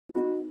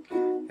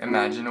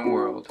Imagine a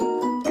world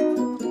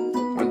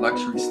where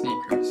luxury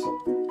sneakers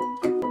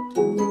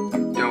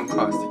don't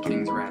cost a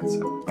king's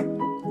ransom.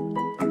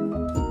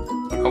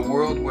 A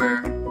world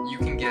where you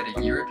can get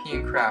a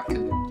European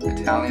crafted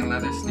Italian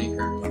leather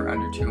sneaker for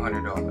under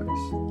 $200.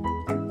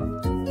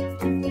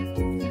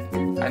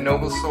 At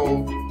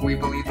NobleSole, we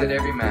believe that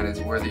every man is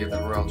worthy of the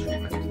royal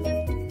treatment.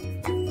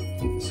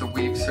 So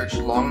we've searched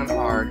long and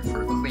hard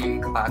for a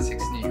clean,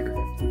 classic sneaker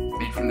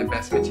made from the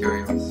best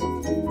materials.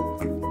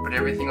 But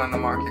everything on the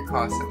market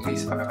costs at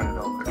least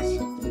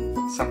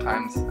 $500,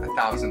 sometimes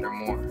 $1,000 or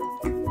more.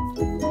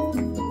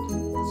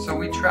 So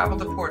we traveled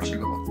to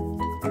Portugal,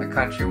 a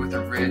country with a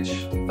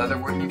rich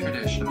leatherworking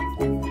tradition,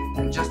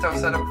 and just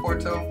outside of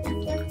Porto,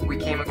 we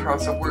came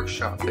across a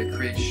workshop that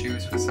creates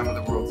shoes for some of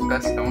the world's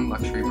best-known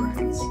luxury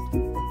brands.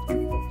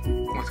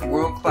 With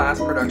world-class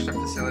production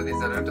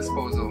facilities at our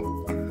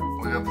disposal,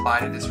 we've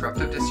applied a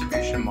disruptive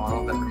distribution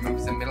model that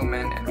removes the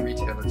middlemen and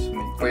retailers from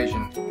the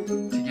equation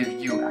to give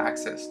you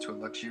access to a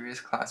luxurious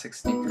classic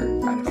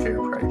sneaker at a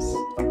fair price.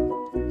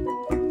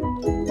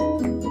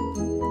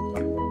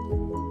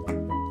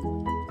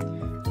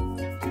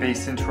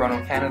 Based in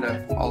Toronto,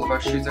 Canada, all of our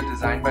shoes are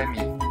designed by me,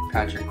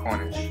 Patrick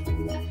Cornish.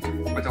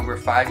 With over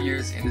 5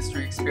 years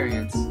industry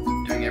experience,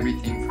 doing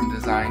everything from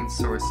design,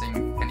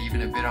 sourcing, and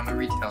even a bit on the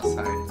retail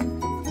side,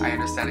 I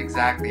understand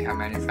exactly how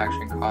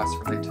manufacturing costs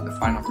relate to the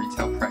final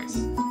retail price.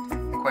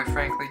 And quite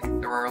frankly,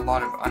 there are a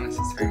lot of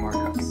unnecessary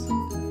markups.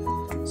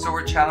 So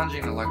we're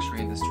challenging the luxury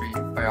industry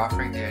by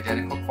offering the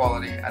identical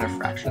quality at a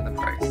fraction of the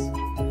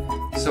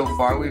price. So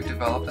far, we've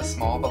developed a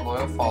small but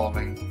loyal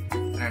following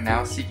and are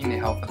now seeking the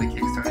help of the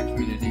Kickstarter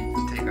community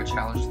to take our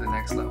challenge to the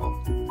next level.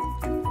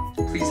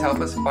 Please help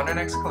us fund our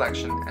next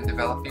collection and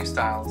develop new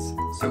styles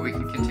so we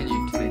can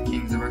continue to make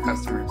kings of our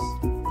customers.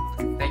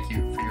 Thank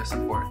you for your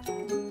support.